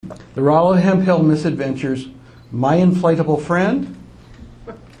The Rollo Hemphill Misadventures, My Inflatable Friend,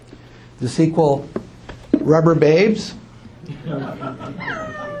 the sequel, Rubber Babes,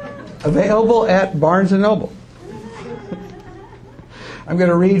 available at Barnes & Noble. I'm going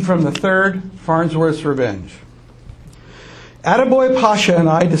to read from the third, Farnsworth's Revenge. Attaboy Pasha and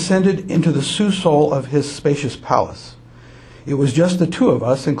I descended into the sous-sol of his spacious palace. It was just the two of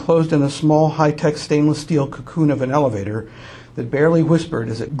us, enclosed in a small, high-tech stainless steel cocoon of an elevator that barely whispered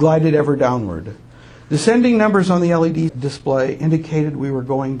as it glided ever downward. Descending numbers on the LED display indicated we were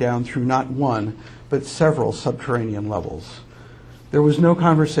going down through not one, but several subterranean levels. There was no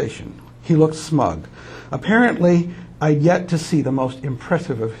conversation. He looked smug. Apparently, I'd yet to see the most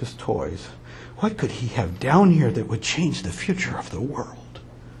impressive of his toys. What could he have down here that would change the future of the world?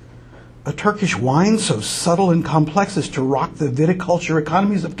 A Turkish wine so subtle and complex as to rock the viticulture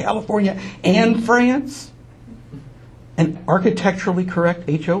economies of California and France? An architecturally correct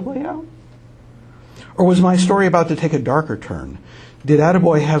HO layout? Or was my story about to take a darker turn? Did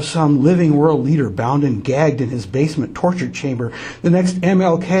Attaboy have some living world leader bound and gagged in his basement torture chamber, the next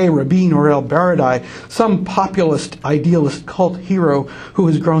MLK, Rabin, or El Baradei, some populist, idealist cult hero who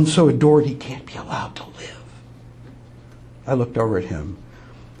has grown so adored he can't be allowed to live? I looked over at him.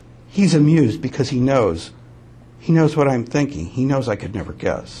 He's amused because he knows. He knows what I'm thinking. He knows I could never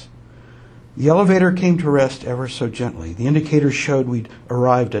guess. The elevator came to rest ever so gently. The indicator showed we'd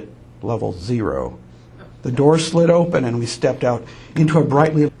arrived at level 0. The door slid open and we stepped out into a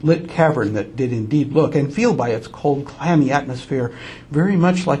brightly lit cavern that did indeed look and feel by its cold, clammy atmosphere very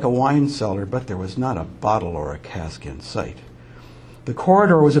much like a wine cellar, but there was not a bottle or a cask in sight. The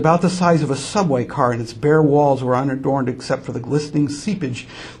corridor was about the size of a subway car, and its bare walls were unadorned except for the glistening seepage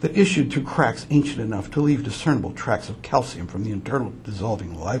that issued through cracks ancient enough to leave discernible tracks of calcium from the internal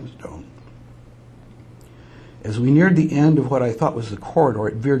dissolving limestone. As we neared the end of what I thought was the corridor,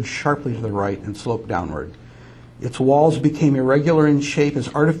 it veered sharply to the right and sloped downward. Its walls became irregular in shape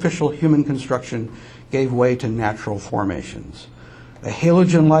as artificial human construction gave way to natural formations. A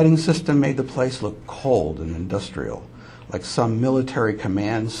halogen lighting system made the place look cold and industrial, like some military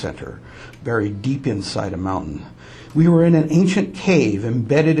command center buried deep inside a mountain. We were in an ancient cave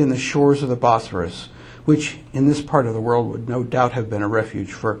embedded in the shores of the Bosphorus, which in this part of the world would no doubt have been a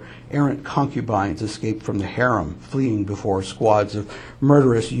refuge for errant concubines escaped from the harem, fleeing before squads of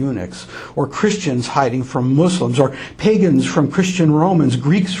murderous eunuchs, or Christians hiding from Muslims, or pagans from Christian Romans,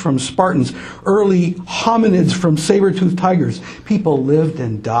 Greeks from Spartans, early hominids from saber-toothed tigers. People lived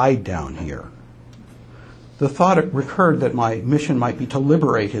and died down here. The thought recurred that my mission might be to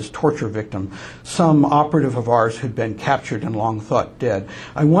liberate his torture victim, some operative of ours who'd been captured and long thought dead.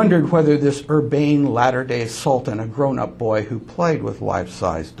 I wondered whether this urbane latter-day sultan, a grown-up boy who played with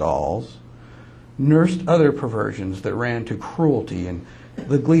life-size dolls, nursed other perversions that ran to cruelty and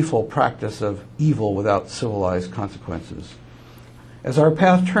the gleeful practice of evil without civilized consequences. As our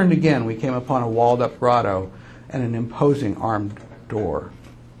path turned again, we came upon a walled-up grotto and an imposing armed door.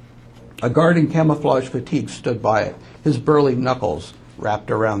 A guard in camouflage fatigue stood by it, his burly knuckles wrapped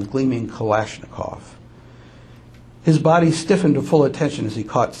around gleaming Kalashnikov. His body stiffened to full attention as he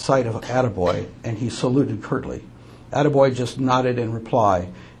caught sight of Attaboy, and he saluted curtly. Attaboy just nodded in reply,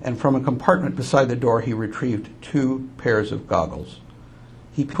 and from a compartment beside the door he retrieved 2 pairs of goggles.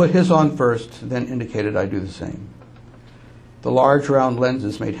 He put his on first, then indicated I do the same. The large round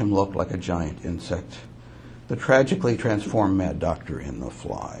lenses made him look like a giant insect, the tragically transformed Mad Doctor in The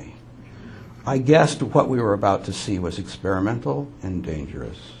Fly. I guessed what we were about to see was experimental and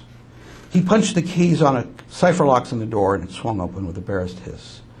dangerous. He punched the keys on a cipher locks on the door, and it swung open with a barest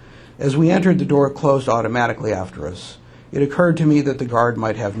hiss. As we entered, the door closed automatically after us. It occurred to me that the guard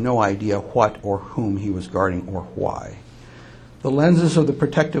might have no idea what or whom he was guarding or why. The lenses of the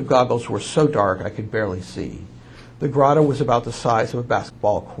protective goggles were so dark I could barely see. The grotto was about the size of a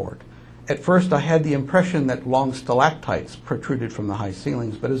basketball court. At first, I had the impression that long stalactites protruded from the high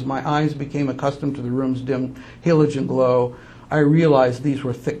ceilings, but as my eyes became accustomed to the room's dim halogen glow, I realized these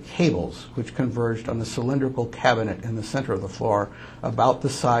were thick cables which converged on the cylindrical cabinet in the center of the floor, about the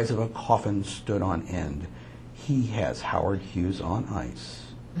size of a coffin stood on end. He has Howard Hughes on ice.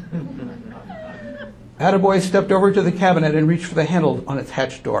 Attaboy stepped over to the cabinet and reached for the handle on its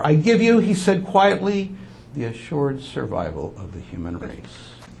hatch door. I give you, he said quietly, the assured survival of the human race.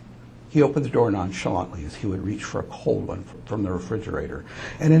 He opened the door nonchalantly as he would reach for a cold one from the refrigerator.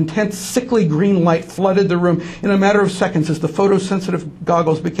 An intense, sickly green light flooded the room. In a matter of seconds, as the photosensitive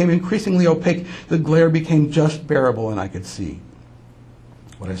goggles became increasingly opaque, the glare became just bearable, and I could see.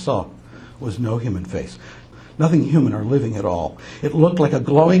 What I saw was no human face. Nothing human or living at all. It looked like a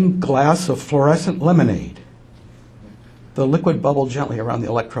glowing glass of fluorescent lemonade. The liquid bubbled gently around the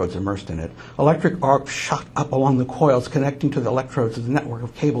electrodes immersed in it. Electric arc shot up along the coils connecting to the electrodes of the network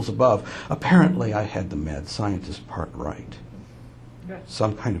of cables above. Apparently, I had the mad scientist part right.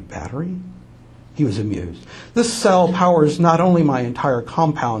 Some kind of battery? He was amused. This cell powers not only my entire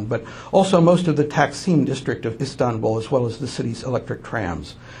compound, but also most of the Taksim district of Istanbul, as well as the city's electric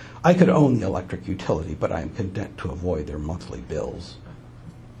trams. I could own the electric utility, but I am content to avoid their monthly bills.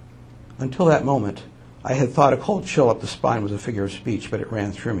 Until that moment, I had thought a cold chill up the spine was a figure of speech, but it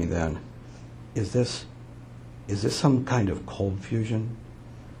ran through me then. Is this some kind of cold fusion?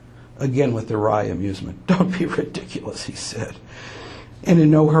 Again with the wry amusement. Don't be ridiculous, he said. And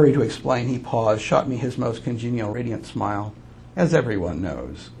in no hurry to explain, he paused, shot me his most congenial, radiant smile. As everyone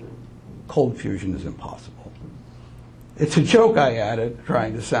knows, cold fusion is impossible. It's a joke, I added,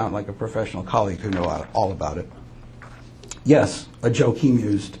 trying to sound like a professional colleague who knew all about it. Yes, a joke, he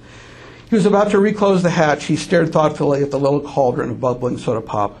mused. He was about to reclose the hatch. He stared thoughtfully at the little cauldron of bubbling soda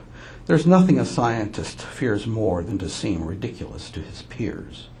pop. There's nothing a scientist fears more than to seem ridiculous to his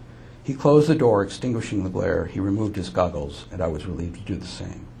peers. He closed the door, extinguishing the glare. He removed his goggles, and I was relieved to do the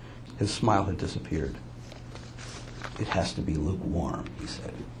same. His smile had disappeared. It has to be lukewarm, he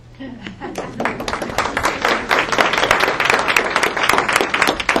said.